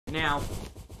Now.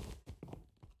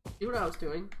 See what I was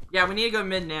doing? Yeah, we need to go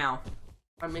mid now.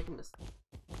 I'm making this.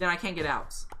 Then I can't get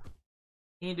out.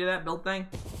 Can you do that build thing?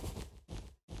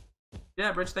 Do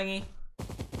that bridge thingy?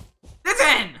 It's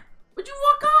in! Would you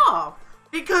walk off?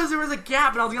 Because there was a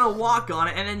gap and I was gonna walk on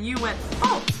it and then you went,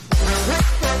 oh!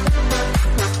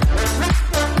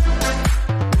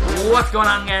 What's going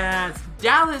on, guys?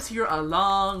 Dallas here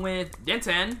along with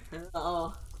Denton.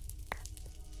 Uh-oh.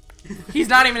 He's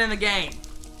not even in the game.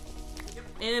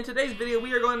 And in today's video,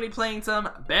 we are going to be playing some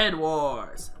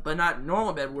Bedwars. But not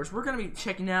normal Bedwars. We're going to be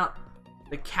checking out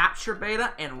the Capture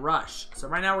Beta and Rush. So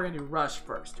right now we're going to do Rush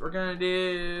first. We're going to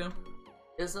do...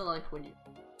 Is it like when you...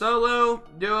 Solo,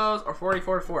 duos, or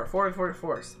 40-44.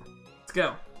 40-44s. Let's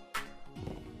go. I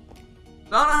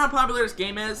don't know how popular this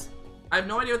game is. I have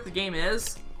no idea what the game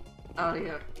is. Oh,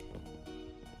 yeah.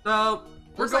 So,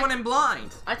 we're Looks going like, in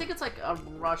blind. I think it's like a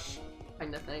rush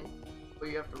kind of thing. Where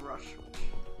you have to rush.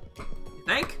 You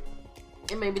think?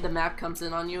 And maybe the map comes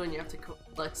in on you and you have to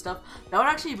collect stuff. That would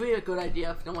actually be a good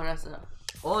idea if no one has to...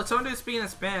 Well, if someone is speaking in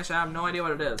Spanish, I have no idea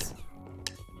what it is.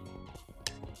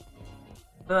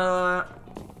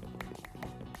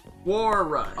 War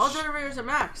Rush. All generators are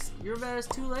maxed. Your bed has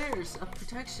 2 layers of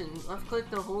protection. Left click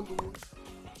to hold the...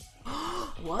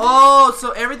 What? Oh,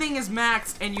 so everything is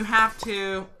maxed and you have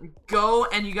to go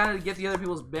and you gotta get the other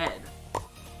people's bed.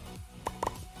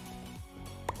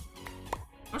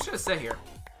 I'm just gonna sit here.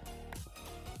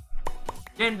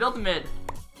 Dan, build the mid.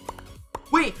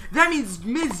 Wait, that means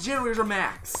mid's generators are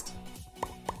maxed.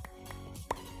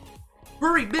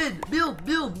 Hurry, mid, build.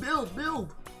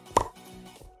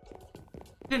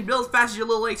 Then build as fast as your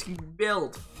little legs can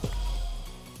build.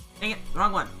 Dang it,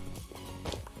 wrong one.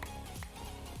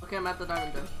 Okay, I'm at the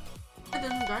diamond gen. At the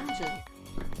diamond gen.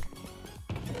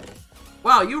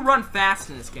 Wow, you run fast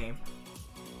in this game.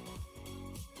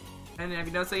 And have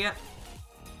you noticed that yet?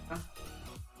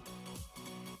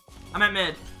 I'm at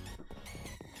mid.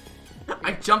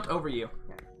 I jumped over you.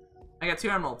 I got 2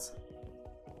 emeralds.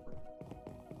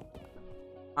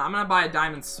 I'm gonna buy a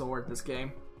diamond sword this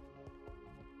game.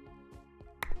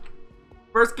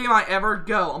 First game I ever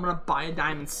go, I'm gonna buy a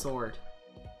diamond sword.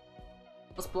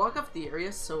 Let's block off the area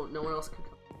so no one else can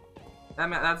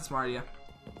come. That's a smart idea.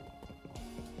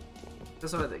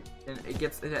 Just so that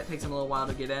it takes them a little while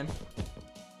to get in.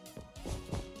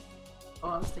 Oh,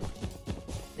 I was thinking.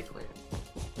 Later.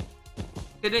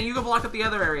 Okay, then you can block up the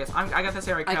other areas. I got this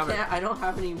area covered. I can't. I don't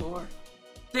have any more.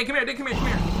 Dan, come here. Dan, come here. You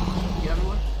have any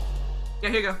more? Yeah,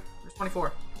 here you go. There's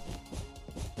 24.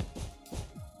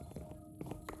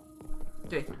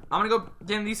 Okay, I'm gonna go.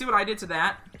 Dan, do you see what I did to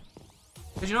that?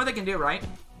 Because you know what they can do, right?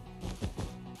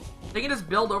 They can just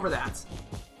build over that.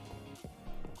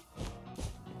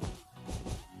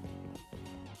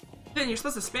 Dan, you're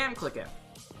supposed to spam click it.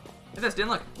 Look at this, Dan,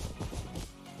 look.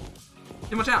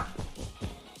 Too much out.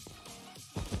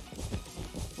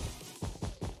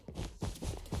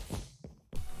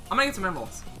 I'm gonna get some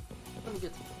emeralds. Let me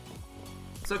get some.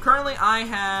 So currently I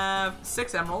have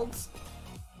 6 emeralds.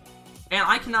 And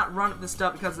I cannot run up this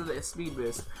stuff because of the speed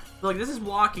boost. So, like, this is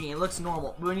walking, it looks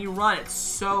normal. But when you run, it's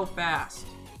so fast.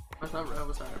 I thought I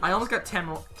was higher. I almost got 10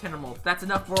 emeralds. That's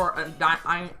enough for a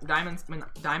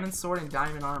diamond sword and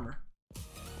diamond armor.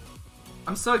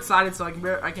 I'm so excited so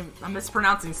I'm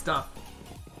mispronouncing stuff.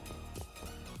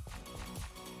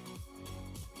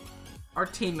 Our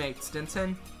teammates,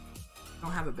 Stinson,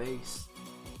 don't have a base.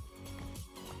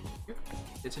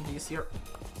 Stinson, do you see her?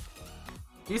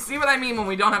 You see what I mean when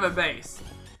we don't have a base?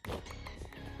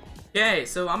 Okay,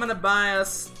 so I'm gonna buy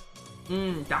us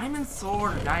diamond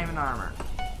sword or diamond armor.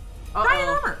 Diamond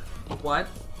armor! What?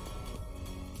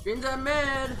 Green's at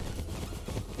mid!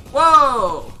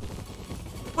 Whoa!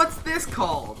 What's this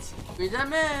called? Green's at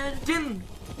mid!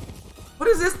 What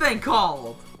is this thing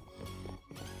called?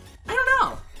 I don't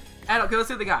know. Okay, let's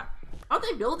see what they got. How'd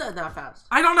they build that fast?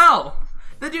 I don't know.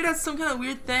 The dude has some kind of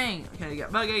weird thing. Okay, you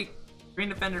got bug egg, green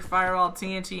defender, firewall,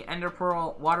 TNT, ender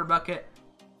pearl, water bucket.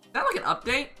 Is that like an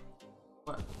update?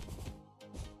 What?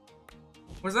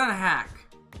 Or is that a hack?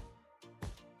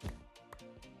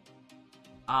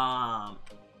 I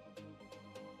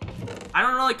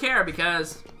don't really care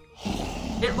because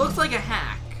it looks like a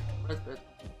hack.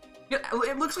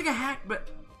 It looks like a hack, but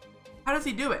how does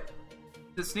he do it?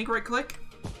 Does sneak right click?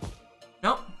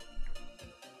 Nope.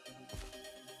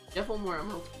 You have 1 more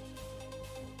emerald.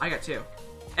 I got 2.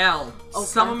 L. Oh,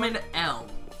 Summon L.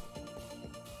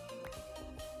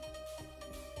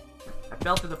 I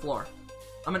fell through the floor.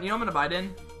 You know what I'm gonna buy it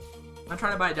in? I'm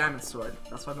trying to buy a diamond sword.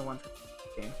 That's what I've been wanting for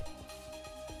the game.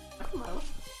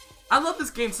 I love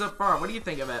this game so far. What do you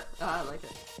think of it? I like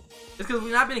it. It's because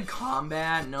we've not been in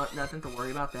combat. No, nothing to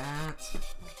worry about that.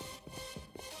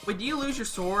 Wait, do you lose your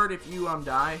sword if you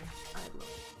die?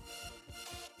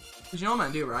 Cause you know what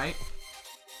I'm gonna do, right?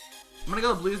 I'm gonna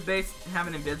go to Blue's base and have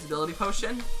an invisibility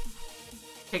potion.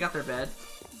 Take out their bed.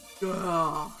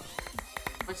 Ugh.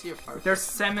 What's your part? There's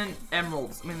 7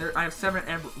 emeralds. I mean, I have 7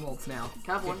 emeralds now.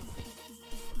 Can I have one?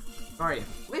 Where are you?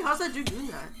 Wait, how's that dude doing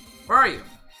that? Where are you?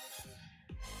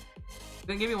 I'm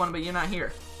gonna give you one, but you're not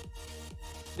here.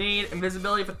 Need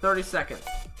invisibility for 30 seconds.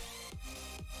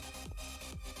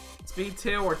 Speed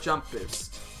 2 or jump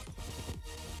boost.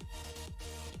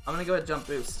 I'm gonna go with jump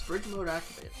boost. Bridge mode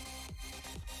activated.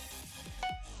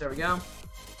 There we go.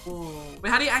 Whoa. Wait,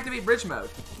 how do you activate bridge mode?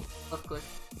 Left click.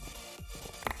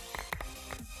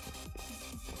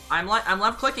 I'm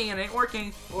left clicking and it ain't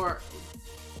working. Or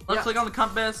Left click on the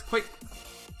compass. Quick.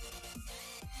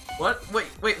 What?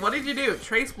 Wait. What did you do?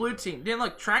 Trace blue team. Didn't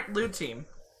look. Track blue team.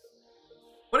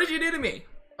 What did you do to me?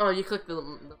 Oh, you clicked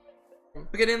the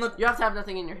Okay, didn't look. You have to have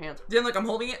nothing in your hand. Didn't look. I'm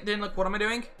holding it. Didn't look. What am I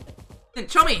doing?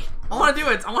 Didn't show me. I want to do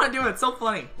it. I want to do it. It's so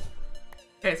funny.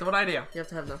 Okay, so what do I do? You have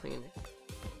to have nothing in your hand.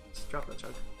 Just drop that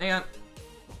chunk. Hang on.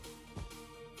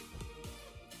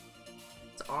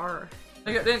 It's R.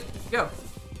 There you go. Didn't go.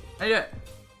 How do you do it?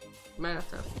 You might have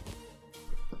to.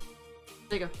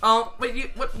 There you go. Oh,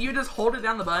 wait. You just hold it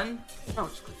down the button? Oh,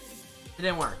 just click. It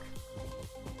didn't work.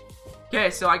 Okay,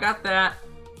 so I got that.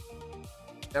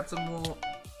 Got some more.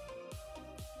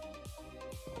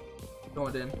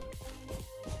 Going in.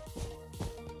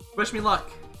 Wish me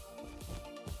luck.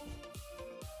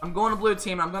 I'm going to blue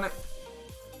team. I'm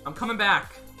coming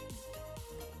back.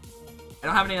 I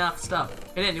don't have any enough stuff.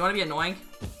 Hey, Dan, do you want to be annoying?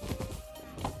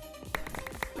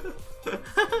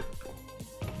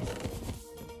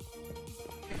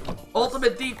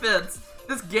 Ultimate defense.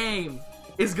 This game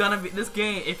is gonna be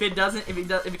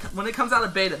when it comes out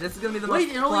of beta, this is gonna be the most Wait,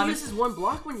 it only uses one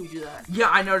block when you do that. Yeah,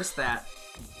 I noticed that.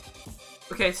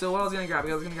 Okay, so what I was gonna grab?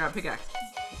 I was gonna grab a pickaxe.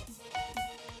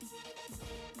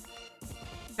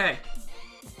 Okay,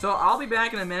 so I'll be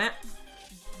back in a minute.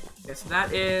 Okay, so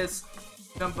that is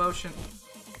jump potion.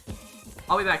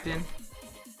 I'll be back then.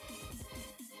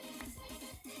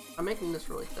 I'm making this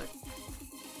really thick.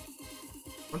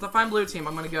 Once I find blue team,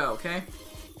 I'm gonna go. Okay.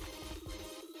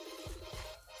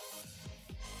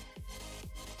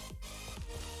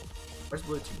 Where's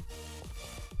blue team?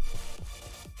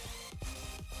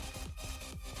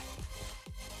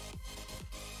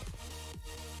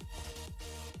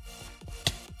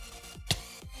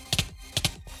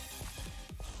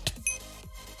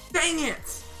 Dang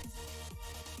it!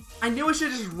 I knew I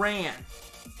should have just ran.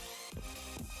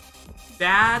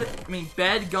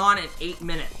 Bed gone in 8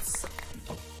 minutes.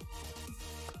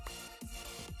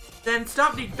 Then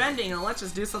stop defending and let's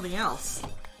just do something else.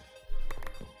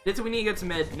 We need to go to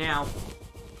mid now.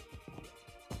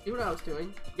 See what I was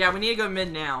doing? Yeah, we need to go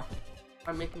mid now.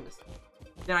 I'm making this.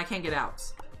 Then I can't get out.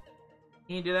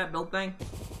 Can you do that build thing?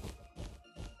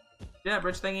 Do that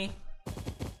bridge thingy?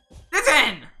 It's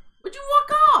in! Would you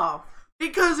walk off?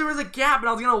 Because there was a gap and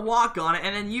I was gonna walk on it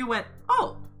and then you went,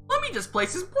 oh, let me just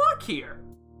place this block here.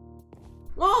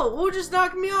 Whoa, who just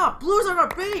knocked me off? Blue's on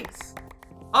our base!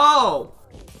 Oh!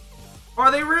 Are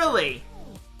they really?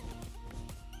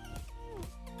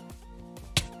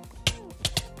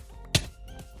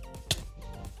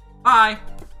 Bye.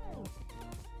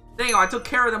 There you go, I took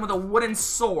care of them with a wooden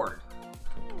sword.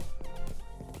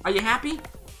 Are you happy?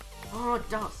 Oh, it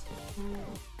does.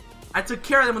 I took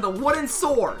care of them with a wooden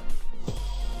sword.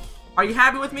 Are you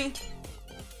happy with me?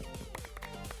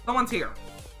 Someone's here.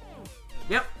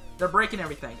 Yep, they're breaking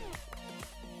everything.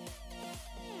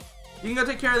 You can go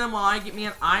take care of them while I get me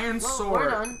an iron sword. We're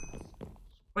done.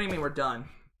 What do you mean we're done?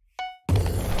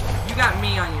 You got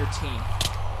me on your team.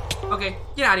 Okay,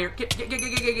 get out of here.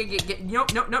 Get.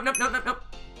 Nope.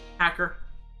 Hacker.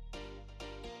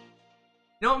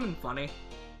 You know what's been funny?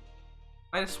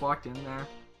 I just walked in there.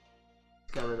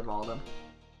 Got rid of all of them.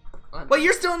 Well,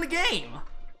 you're still in the game!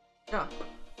 Yeah.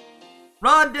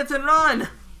 Run, Ditson, run!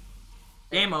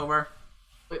 Game over.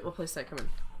 Wait, what place did I come in?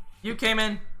 You came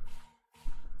in.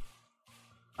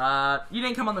 You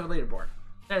didn't come on the leaderboard.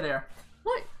 There.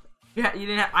 What? Yeah, you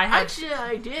didn't have, Actually,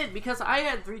 I did, because I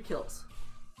had 3 kills.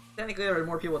 Technically, there were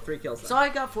more people with 3 kills then. So I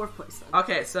got 4th place then.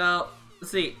 Okay, so,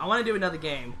 let's see. I want to do another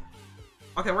game.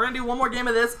 Okay, we're gonna do one more game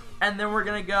of this, and then we're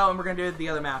gonna go and we're gonna do the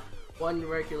other map. One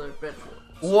regular Bedwars.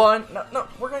 No,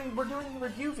 we're doing a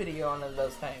review video on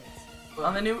those things.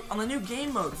 On the new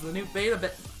game modes, the new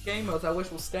beta game modes I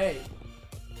wish will stay.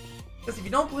 Because if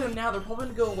you don't play them now, they're probably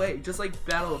gonna go away, just like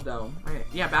Battle Dome. Okay,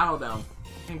 yeah, Battle Dome.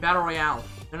 I mean, Battle Royale.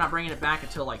 They're not bringing it back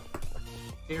until like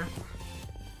here.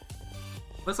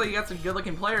 Looks like you got some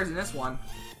good-looking players in this one.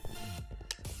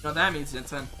 You know what that means,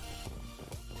 Jensen?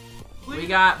 We we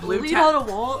got blue. Lean on a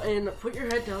wall and put your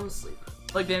head down to sleep.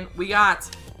 Look, then we got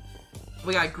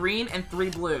green and 3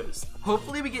 blues.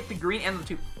 Hopefully we get the green and the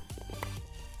 2.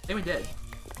 I think we did.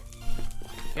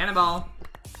 Cannonball.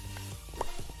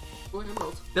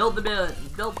 Build the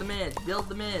mid. Build the mid. Build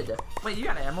the mid. Wait, you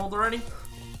got an emerald already?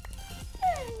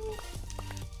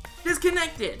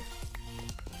 Disconnected.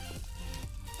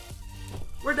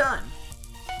 We're done.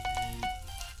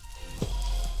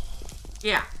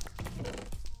 Yeah.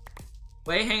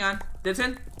 Wait, hang on.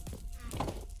 Dibson?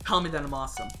 Tell me that I'm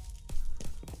awesome.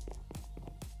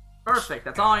 Perfect.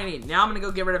 That's all I need. Now I'm gonna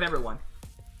go get rid of everyone.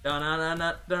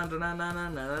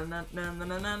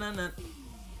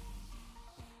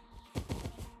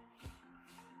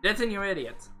 Dibson, you're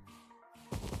idiots.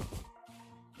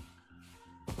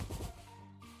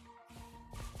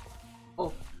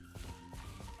 Oh.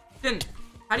 Then,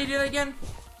 how do you do that again?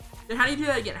 Then how do you do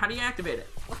that again? How do you activate it?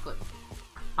 Left click.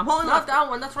 I'm holding Not left. that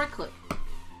one, that's right click.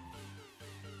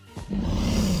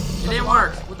 It didn't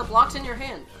work. With the blocks in your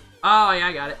hand. Oh, yeah,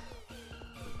 I got it.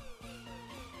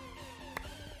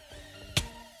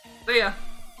 See ya.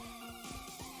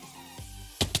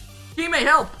 Teammate,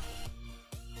 help!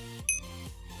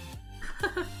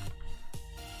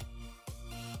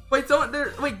 Wait,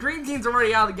 wait, green team's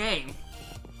already out of the game.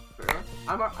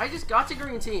 I just got to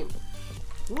green team.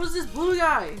 Who was this blue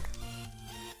guy?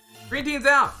 Green team's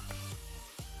out.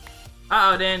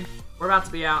 Uh-oh, Dan. We're about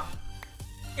to be out.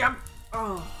 Yep.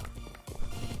 Oh.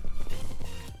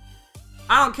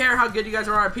 I don't care how good you guys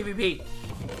are at PvP,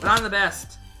 but I'm the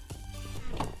best.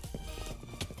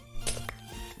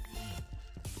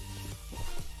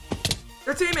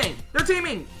 They're teaming! They're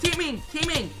teaming! Teaming!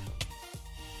 Teaming!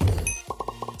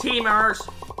 Teamers!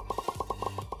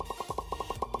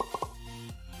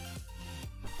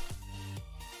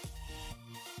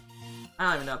 I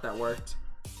don't even know if that worked.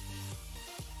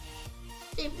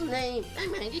 Simple name.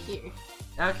 I'm out of here.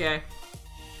 Okay.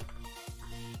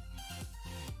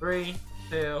 3,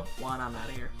 2, 1, I'm out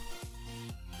of here.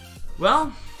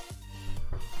 Well,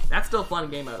 that's still fun in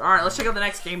game mode. Alright, let's check out the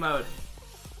next game mode.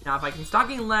 Now, if I can stop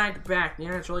getting lagged back, the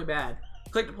internet's really bad.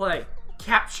 Click to play.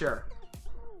 Capture.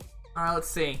 Alright, let's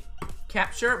see.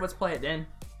 Capture, let's play it then.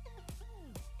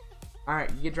 Alright,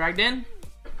 you get dragged in?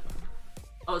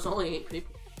 Oh, it's only 8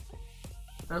 people.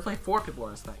 There's like 4 people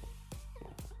in this thing.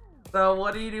 So,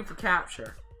 what do you do for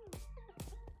capture?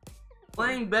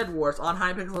 Playing Bedwars on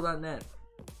Hypixel.net.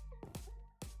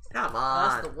 Come on.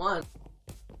 That's the one.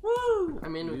 Woo! I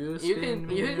mean, you can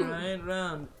right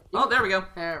around. Oh, there we go.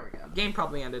 There we go. Game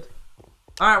probably ended.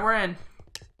 Alright, we're in.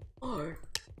 4,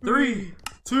 3,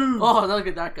 2. Oh, look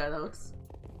at that guy. That looks.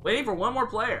 Waiting for one more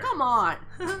player. Come on.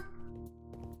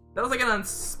 That was like an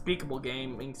unspeakable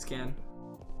gaming skin.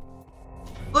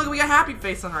 Look, we got Happy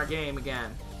Face on our game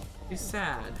again. He's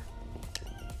sad.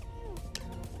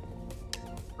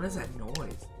 What is that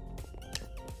noise?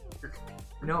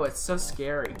 No, it's so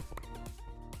scary.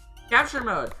 Capture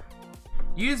mode.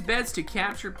 Use beds to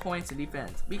capture points in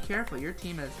defense. Be careful, your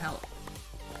team has help.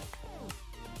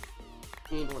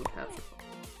 You need one capture.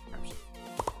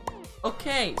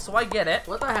 Okay, so I get it.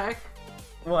 What the heck?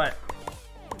 What?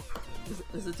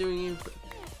 Is it doing you?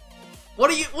 What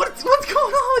are you? What's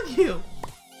going on with you?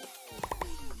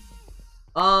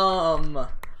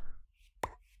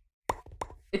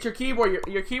 It's your keyboard.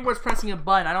 Your keyboard's pressing a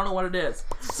button. I don't know what it is.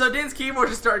 So Din's keyboard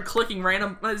just started clicking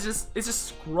random. It's just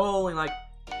scrolling like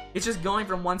it's just going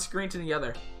from one screen to the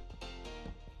other.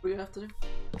 What do you have to do?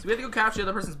 So we have to go capture the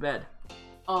other person's bed.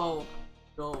 Oh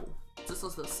no! This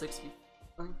was the 60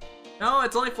 thing. No,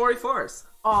 it's only 44s.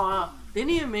 Oh, they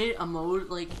need to make a mode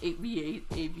like 8v8,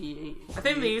 8v8. I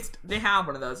think they have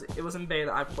one of those. It was in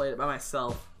beta. I played it by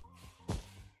myself.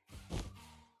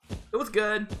 It was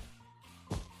good.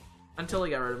 Until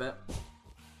he got rid of it.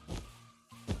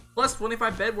 Plus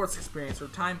 25 Bedwars experience or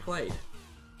time played.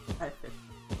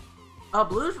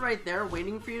 Blue's right there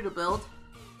waiting for you to build.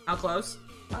 How close?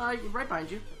 Right behind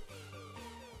you.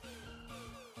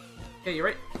 Yeah, you're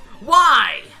right.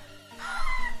 Why?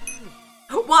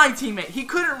 Why, teammate? He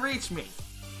couldn't reach me.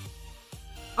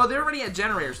 Oh, they're already at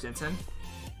generators, Stinson.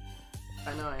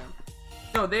 I know I am.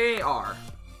 No, they are.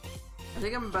 I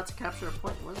think I'm about to capture a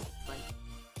point. What is this thing?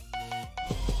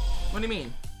 What do you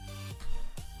mean?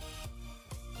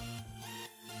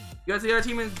 You guys see our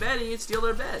teammate's bed and you steal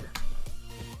their bed.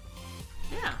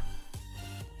 Yeah.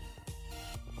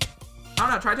 I don't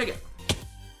know, try to take it.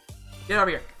 Get over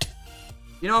here.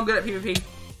 You know I'm good at PvP.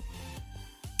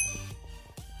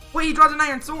 Wait, he draws an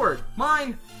iron sword.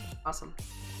 Mine. Awesome.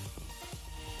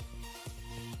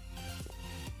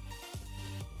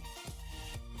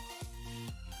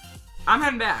 I'm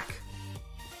heading back.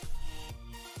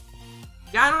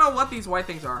 Yeah, I don't know what these white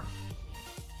things are.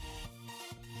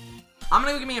 I'm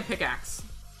gonna go get me a pickaxe.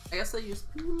 I guess they use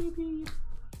maybe.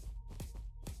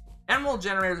 Emerald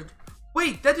generators.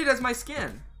 Wait, that dude has my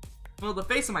skin. Well, the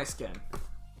face of my skin.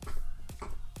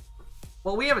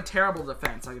 Well, we have a terrible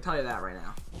defense. I can tell you that right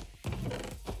now.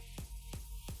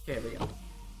 Okay, here we go.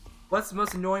 What's the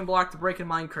most annoying block to break in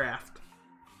Minecraft?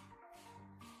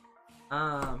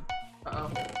 Uh-oh.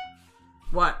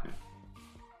 What?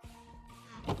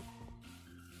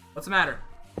 What's the matter?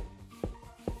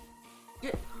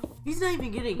 He's not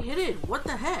even getting hitted. What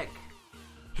the heck?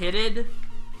 Hitted?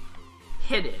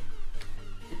 Hitted.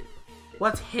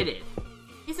 What's hitted?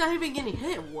 He's not even getting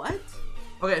hit. What?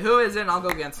 Okay, who is it? I'll go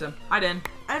against him. I didn't.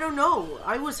 I don't know.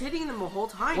 I was hitting them the whole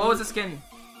time. What was the skin?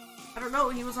 I don't know.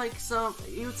 He was like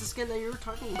he was the skin that you were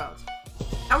talking about.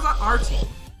 That was on our team.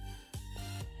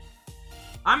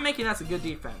 I'm making us a good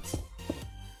defense.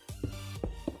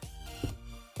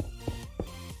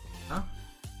 Huh?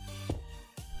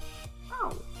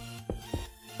 Ow.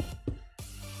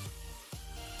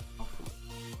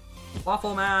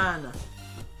 Waffle Man.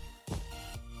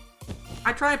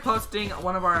 I tried posting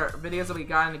one of our videos that we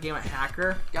got in the game at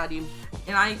Hacker. Got him.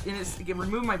 And it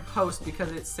removed my post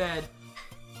because it said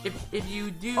if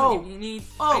you do if you need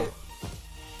what?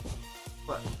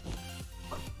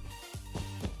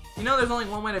 You know there's only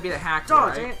one way to beat a hacker,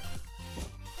 right?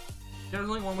 There's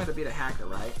only one way to beat a hacker,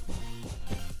 right?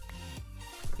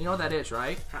 You know what that is,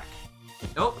 right? Hack.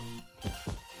 Nope.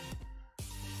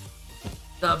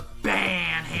 The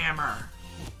ban hammer.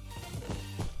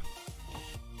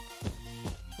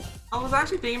 I was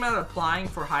actually thinking about applying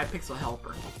for Hypixel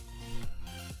Helper.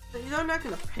 They're not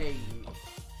gonna pay you.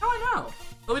 No, I know.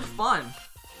 It was fun.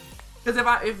 Because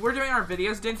if we're doing our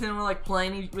videos, Denton, and we're like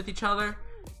playing with each other,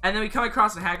 and then we come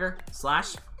across a hacker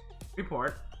 /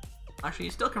 report. Actually,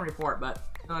 you still can report, but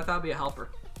no, I thought it'd be a helper.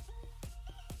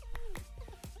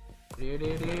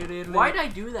 Why'd I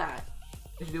do that?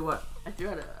 Did you do what? I threw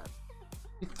out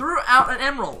You threw out an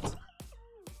emerald.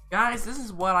 Guys, this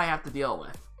is what I have to deal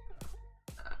with.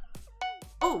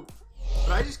 Oh,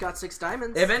 but I just got 6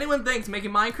 diamonds. If anyone thinks making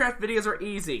Minecraft videos are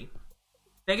easy,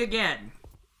 think again.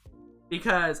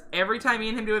 Because every time me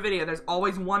and him do a video, there's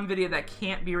always one video that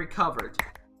can't be recovered.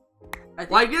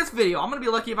 Like this video. I'm going to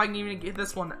be lucky if I can even get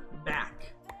this one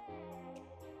back.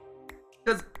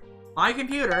 Because my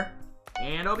computer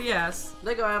and OBS,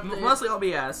 they go up mostly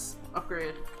OBS.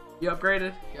 Upgrade. You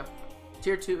upgraded? Yep.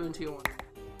 Tier 2 and Tier 1.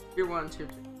 Tier 1 and Tier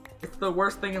 2. It's the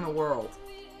worst thing in the world.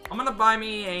 I'm gonna buy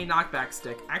me a knockback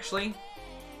stick. Actually.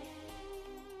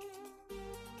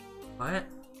 What?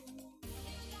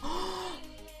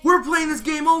 We're playing this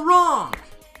game all wrong!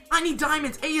 I need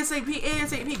diamonds! ASAP!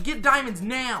 ASAP! Get diamonds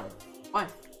now! Why?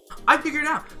 I figured it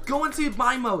out. Go into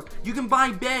buy mode. You can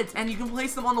buy beds and you can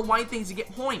place them on the white things to get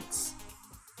points.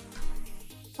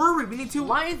 Hurry, we need to.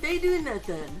 Why aren't they doing that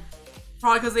then?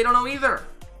 Probably because they don't know either.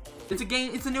 It's a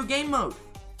game. It's a new game mode.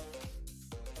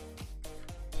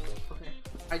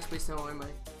 I just wasted all my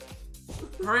money.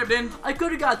 Hurry up, Ben. I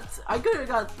could have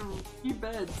got 3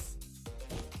 beds.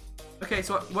 Okay,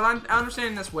 so what I'm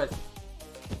understanding this with,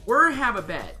 we have a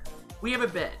bed. We have a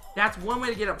bed. That's one way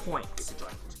to get a point.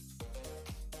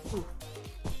 Ooh.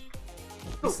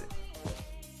 Ooh.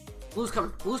 Blue's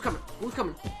coming. Blue's coming. Blue's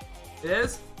coming. It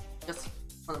is? Yes.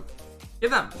 On them. Give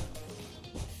them.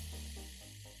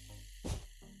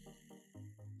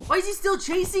 Why is he still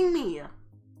chasing me?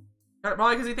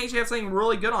 Probably because he thinks you have something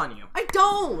really good on you. I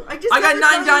don't. I got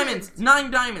 9 diamonds.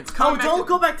 9 diamonds. Come back. Don't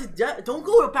go back to don't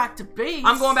go back to base.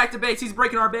 I'm going back to base. He's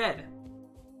breaking our bed.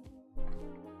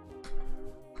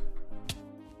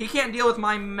 He can't deal with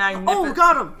my magnificent. Oh,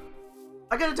 got him.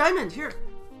 I got a diamond here.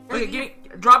 Okay, give me.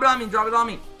 Drop it on me. Drop it on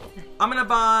me. I'm gonna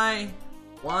buy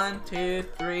 1, 2,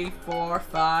 3, 4,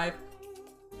 5.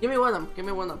 Give me one of them. Give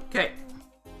me one of them. Okay.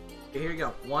 Okay, here you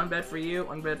go. 1 bed for you.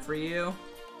 1 bed for you.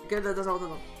 Okay, that's all of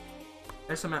them.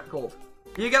 There's some gold.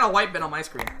 You got a white bed on my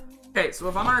screen. Okay, so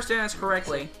if I'm understanding this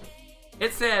correctly,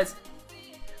 it says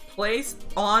place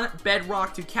on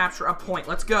bedrock to capture a point.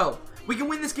 Let's go. We can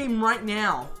win this game right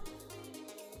now.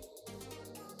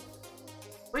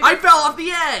 Wait, I fell off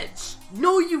the edge.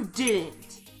 No, you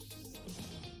didn't.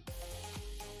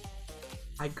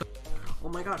 Oh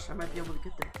my gosh, I might be able to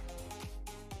get there.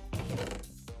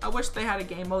 I wish they had a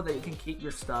game mode that you can keep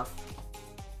your stuff.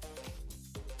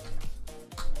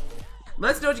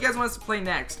 Let us know what you guys want us to play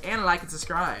next, and like and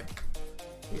subscribe.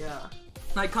 Yeah.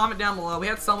 Like, comment down below. We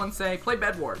had someone say, play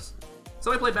Bedwars.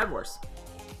 So we played Bedwars.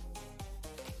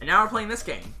 And now we're playing this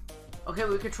game. Okay,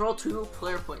 we control 2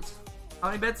 player points. How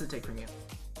many beds did it take from you?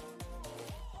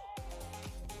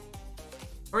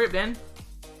 Hurry up, Ben.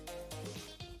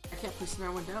 I can't place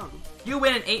another one down. You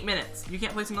win in 8 minutes. You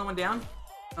can't place another one down?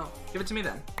 Oh. Give it to me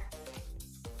then.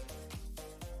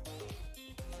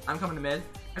 I'm coming to mid.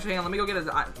 Actually, hang on. Let me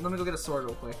go get a sword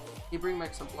real quick. You bring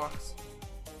back some blocks.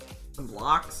 Some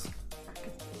blocks?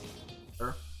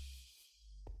 Sure.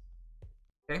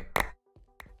 Okay.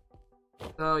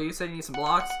 So, you said you need some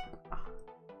blocks? I'm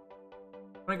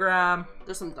gonna grab...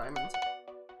 There's some diamonds.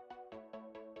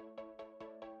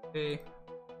 Okay.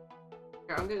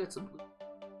 Here, I'm gonna get some blue.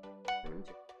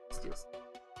 Steal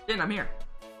some. I'm here.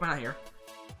 Why not here?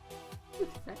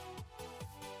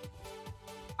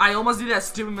 I almost did that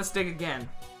stupid mistake again.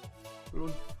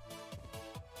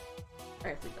 I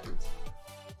have 3 diamonds.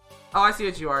 Oh, I see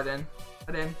what you are, then.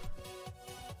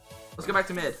 Let's go back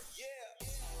to mid.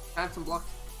 I have some blocks.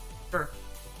 Sure.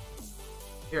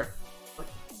 Here.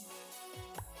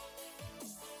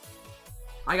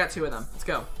 I got 2 of them. Let's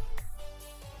go.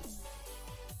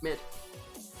 Mid.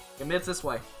 Okay, mid's this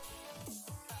way.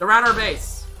 Around our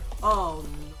base. Oh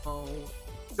no.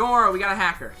 Don't worry, we got a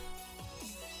hacker.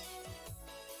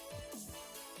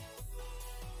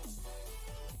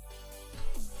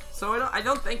 So I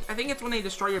think it's when they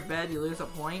destroy your bed you lose a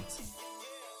point.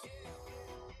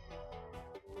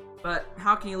 But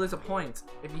how can you lose a point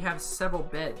if you have several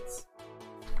beds?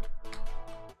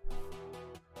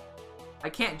 I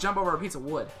can't jump over a piece of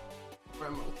wood.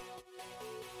 Remo.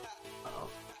 Uh-oh.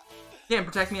 Dan,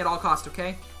 protect me at all costs,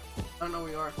 okay? I don't know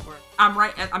where you are. Where?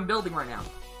 I'm building right now.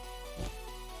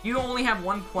 You only have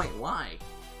 1 point. Why?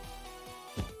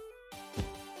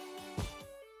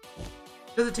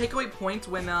 Does it take away points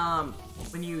when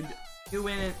you do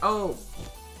win it? Oh,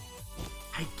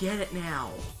 I get it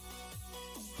now.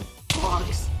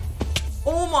 Blocks.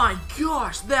 Oh my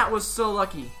gosh, that was so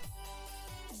lucky.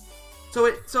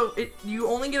 So you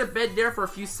only get a bed there for a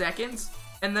few seconds,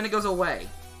 and then it goes away.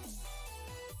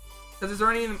 Cause is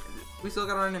there any? We still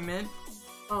got one in mid.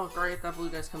 Oh great, that blue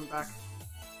guy's coming back.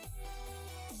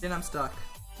 Then I'm stuck.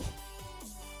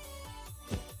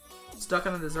 Stuck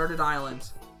on a deserted island.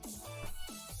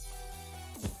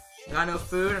 I got no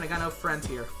food and I got no friends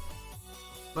here.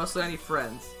 Mostly I need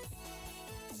friends.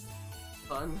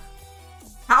 Fun.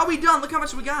 How are we done? Look how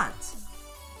much we got.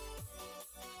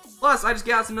 Plus, I just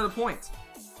got some another points.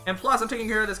 And plus, I'm taking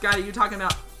care of this guy that you're talking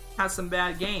about has some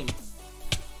bad game.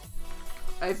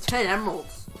 I have 10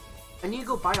 emeralds. I need to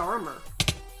go buy armor.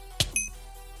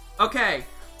 Okay,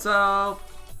 so...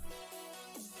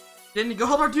 Didn't you go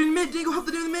help our dude in the mid? Didn't you go help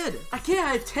the dude in the mid? I can't,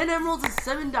 I have 10 emeralds and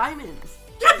 7 diamonds.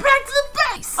 Get back to the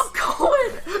base! I'm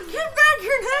going! Get back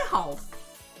here now!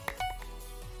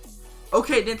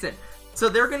 Okay, Denton. So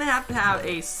they're gonna have to have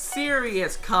a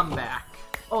serious comeback.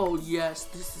 Oh yes,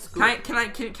 this is good. Can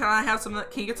I have some?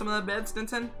 Can you get some of the beds,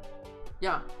 Denton?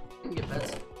 Yeah, you can get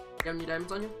beds. You have any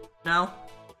diamonds on you? No.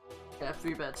 I have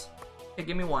 3 beds. Okay,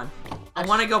 give me one. I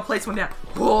want to go place one down.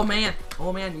 Oh man,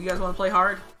 you guys want to play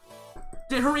hard?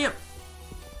 Dude, hurry up.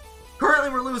 Currently,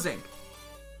 we're losing.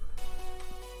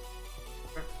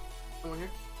 Someone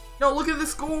here? No, look at the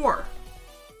score.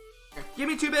 Give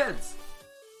me 2 beds.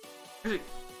 Actually,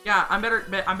 yeah, I'm better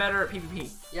at PvP.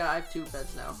 Yeah, I have 2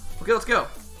 beds now. Okay, let's go.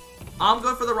 I'm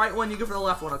going for the right one, you go for the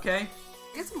left one, okay?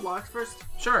 Get some blocks first.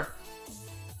 Sure.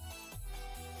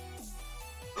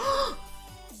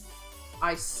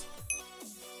 Ice.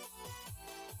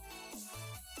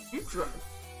 You tried.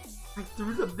 I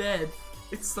threw the bed.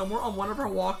 It's somewhere on one of our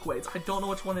walkways. I don't know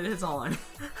which one it is on.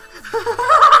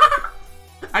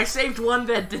 I saved one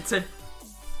bed, Ditson.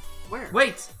 Where?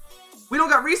 Wait. We don't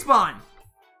got respawn.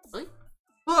 Really?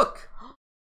 Look.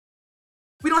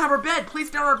 We don't have our bed. Place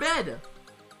down our bed.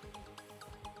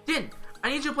 Din, I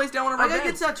need you to place down one of our beds. I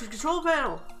gotta get to the control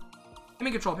panel. Give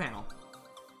me control panel.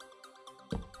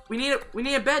 We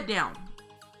need a bed down.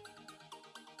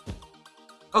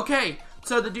 Okay,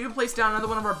 so the dude placed down another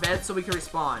one of our beds so we can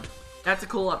respawn. That's a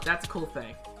cool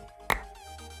thing.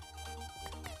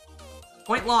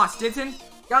 Point lost, Denton.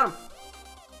 Got him.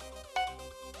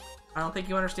 I don't think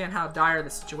you understand how dire the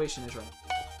situation is right now.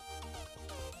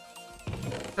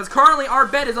 Because currently our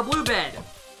bed is a blue bed.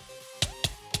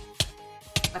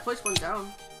 I placed one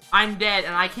down. I'm dead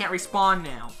and I can't respawn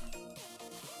now.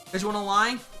 Because you wanna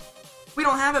lie? We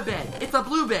don't have a bed. It's a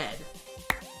blue bed.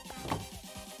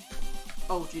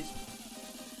 Oh jeez.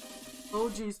 Oh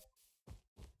jeez.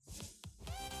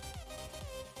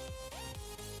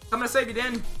 I'm gonna save you,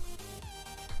 Den.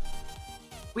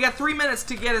 We got 3 minutes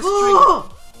to get a stream.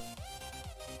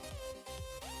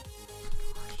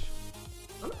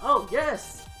 Oh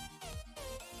yes.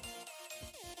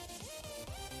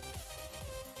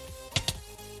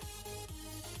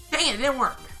 Dang it, it didn't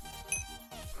work.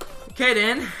 Okay,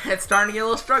 Den. It's starting to get a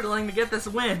little struggling to get this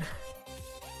win.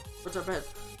 What's our bed?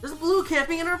 There's blue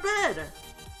camping in our bed.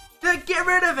 Then get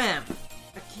rid of him.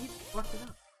 I keep left it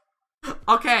up.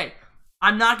 Okay,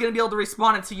 I'm not gonna be able to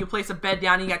respawn until you place a bed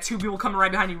down and you got 2 people coming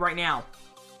right behind you right now.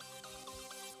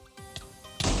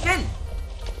 Then.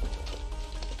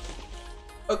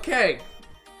 Okay,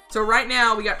 so right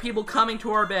now we got people coming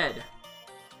to our bed.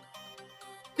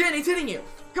 Dan, he's hitting you.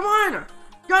 Come on!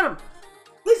 Got him!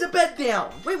 Place a bed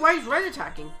down. Wait, why is Red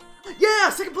attacking? Yeah,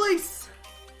 second place.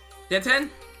 Denton?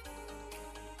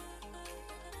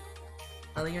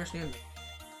 I think you understand.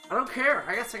 I don't care.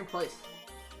 I got second place.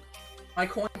 My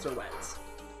coins are wet.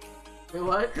 Wait,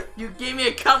 what? You gave me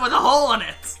a cup with a hole in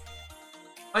it.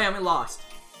 Oh yeah, we lost.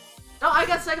 No, I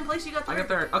got second place. You got third. I got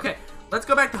third. Okay, let's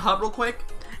go back to Hub real quick.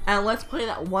 And let's play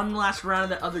that one last round of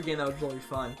that other game that was really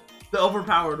fun. The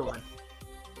overpowered one.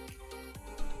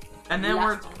 And then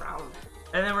we're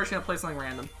just gonna play something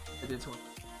random. I did one.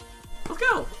 Let's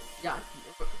go. Yeah,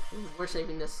 we're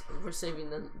saving this. We're saving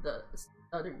the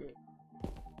other game.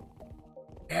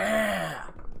 Yeah.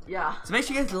 Yeah. So make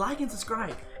sure you guys like and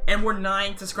subscribe. And we're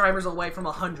 9 subscribers away from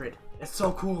 100. It's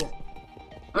so cool.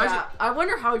 Yeah. I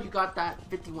wonder how you got that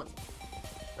 51.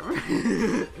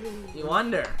 You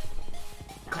wonder.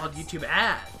 Called YouTube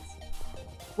ads.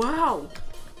 Wow.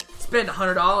 Spend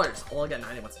 $100. Only got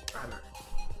 91 subscribers.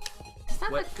 It's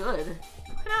not that good.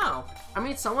 I know. I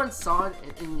mean, someone saw it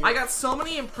in your... I got so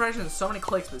many impressions, so many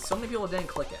clicks, but so many people didn't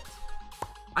click it.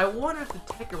 I wonder if the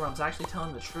Ticker Room's actually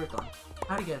telling the truth on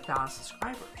how to get 1,000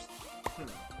 subscribers.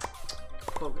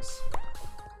 Focus.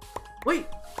 Wait,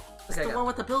 it's okay, the one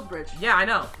with the build bridge. Yeah, I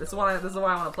know. This is why I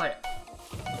want to play it.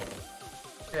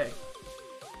 Okay.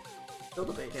 Build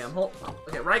a base. Okay,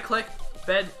 okay, right click,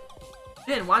 bed.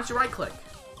 Then why don't you right click?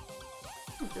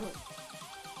 Do it.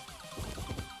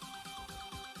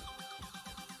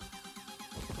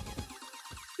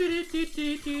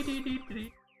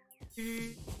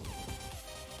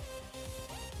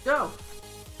 Go.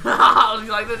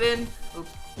 You like that in?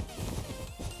 Oops.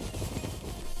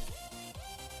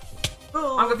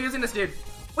 Oh. I'm confusing this dude.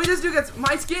 Wait, this dude gets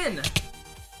my skin.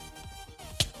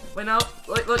 Wait, no.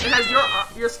 Look, it has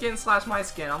your skin / my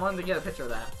skin. I wanted to get a picture of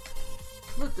that.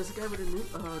 Look, there's a guy with a new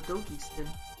donkey skin.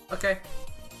 Okay.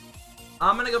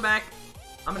 I'm gonna go back.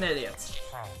 I'm an idiot.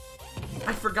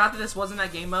 I forgot that this wasn't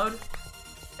that game mode.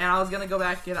 And I was gonna go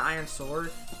back and get an iron sword.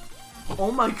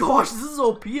 Oh my gosh, this is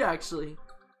OP actually.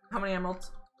 How many emeralds?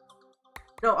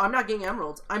 No, I'm not getting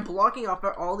emeralds. I'm blocking off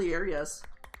all the areas.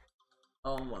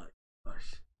 Oh my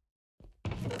gosh.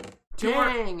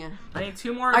 Dang. I need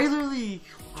 2 more. I literally...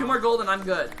 2 more gold and I'm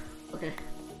good. Okay.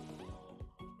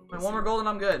 Wait, 1 more gold and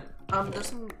I'm good. There's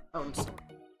some... Oh,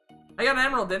 I got an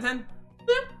emerald, Denton.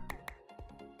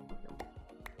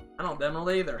 I don't have the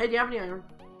emerald either. Hey, do you have any iron?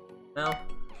 No.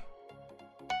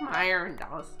 Iron,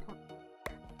 Dallas.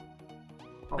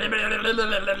 Oh. Give me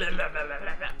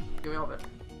all of it.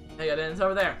 Hey, it's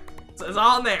over there. It's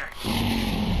all in there.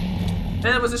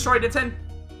 Then it was destroyed, Denton.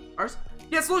 Ours?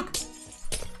 Yes, look.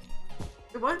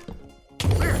 Wait, what?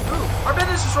 Where? Oh. Our bed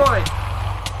is destroyed.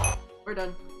 We're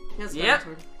done. Yes, yep.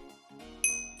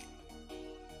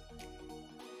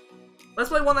 Let's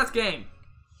play one last game.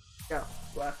 Yeah,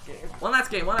 last game. One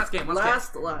last game. Last game.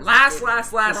 Last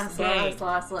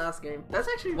game. That's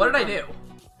actually. What did I do?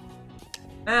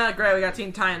 Great. We got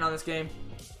Team Titan on this game.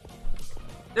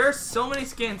 There are so many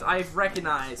skins I've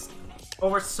recognized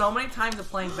over so many times of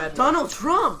playing Bedwars. Donald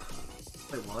Trump.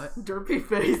 Wait, what? Derpy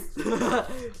face.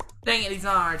 Dang it, he's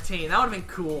not on our team. That would have been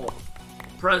cool.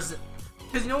 President.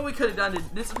 Because you know what we could have done?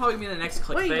 This is probably going to be the next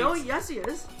clickbait. Wait, no, yes he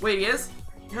is. Wait, he is?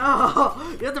 No,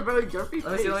 you have the very derpy face.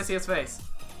 Let me see his face.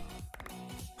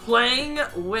 Playing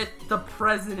with the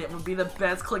president would be the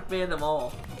best clickbait of them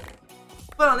all.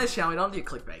 But on this channel, we don't do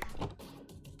clickbait.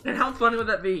 And how funny would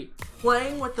that be?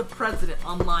 Playing with the president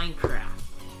on Minecraft.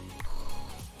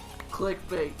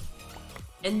 Clickbait.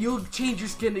 And you'll change your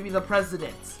skin to be the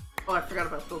president. Oh, I forgot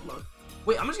about build mode.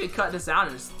 Wait, I'm just gonna cut this out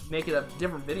and just make it a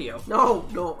different video. No,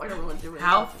 I don't want to do it.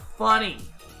 How funny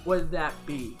would that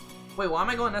be? Wait, why am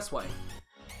I going this way?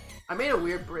 I made a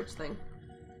weird bridge thing.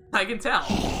 I can tell.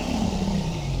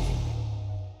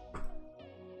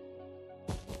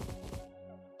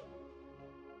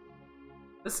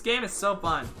 This game is so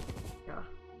fun. Yeah.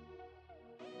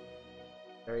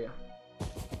 There you go.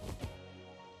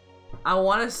 I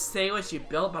want to say what you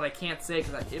built, but I can't say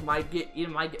because it might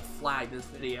get flagged this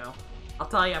video. I'll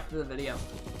tell you after the video.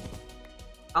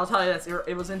 I'll tell you this.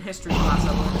 It was in history class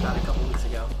I learned about a couple weeks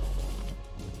ago.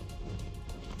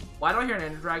 Why do I hear an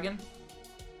ender dragon?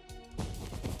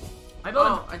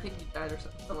 Oh, I think you died or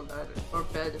something. Someone died or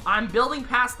bed. I'm building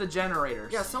past the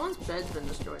generators. Yeah, someone's bed's been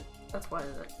destroyed. That's why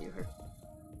you heard.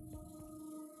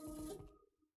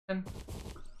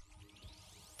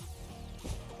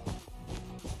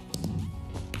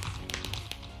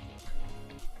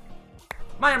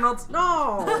 My emeralds.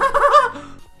 No!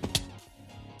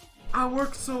 I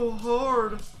work so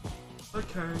hard. I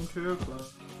can't too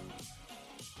close.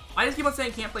 I just keep on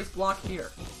saying can't place block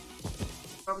here.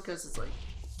 Probably because it's like...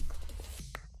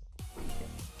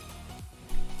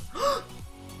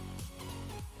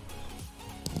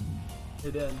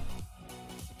 It did.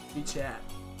 We chat.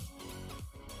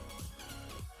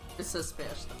 It says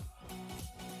Spanish though.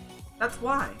 That's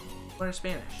why. Learn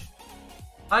Spanish.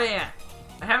 Oh yeah.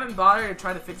 I haven't bothered to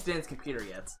try to fix Dan's computer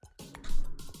yet.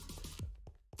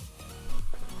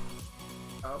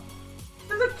 Oh.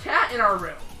 There's a cat in our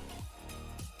room.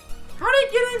 How did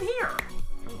it get in here?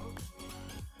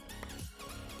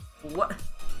 What?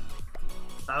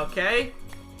 Okay.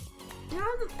 You're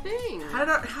on the thing.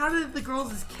 How did the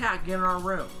girls' cat get in our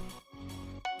room?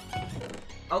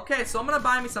 Okay, so I'm gonna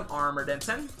buy me some armor,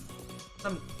 Denton.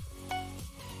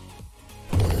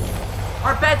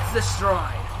 Our bed's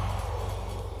destroyed.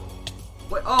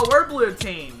 Wait, oh, we're blue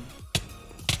team.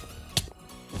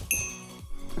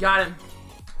 Got him.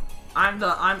 I'm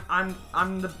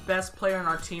the best player on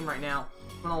our team right now.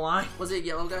 I'm gonna lie. Was it a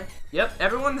yellow guy? Yep.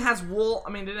 Everyone has wool. I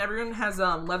mean, everyone has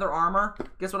leather armor.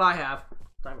 Guess what I have?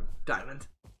 Diamond. Diamond.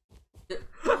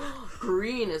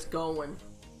 Green is going.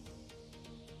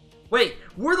 Wait,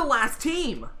 we're the last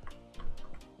team.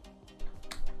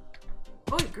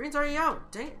 Oh, wait, green's already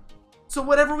out. Dang it. So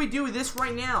whatever we do this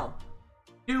right now,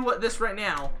 this right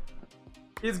now,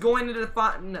 is going to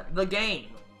define the game.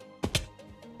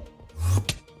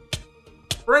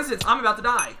 For instance, I'm about to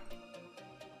die.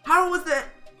 How was that?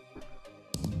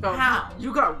 Oh, How?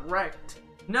 You got wrecked.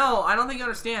 No, I don't think you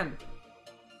understand.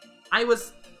 I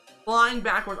was flying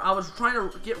backwards. I was trying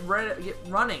to get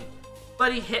running.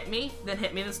 But he hit me, then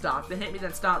stopped, then hit me,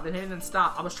 then stopped, then hit me, then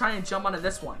stopped. I was trying to jump onto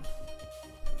this one.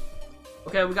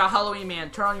 Okay, we got Halloween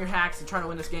Man. Turn on your hacks and try to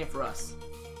win this game for us.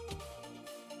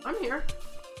 I'm here.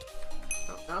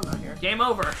 Oh, no, I'm not here. Game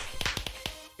over.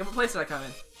 What place did I come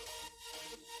in?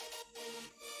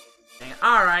 Dang it.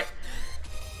 Alright.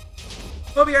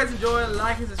 Hope you guys enjoy.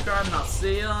 Like and subscribe, and I'll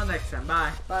see you all next time.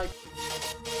 Bye. Bye.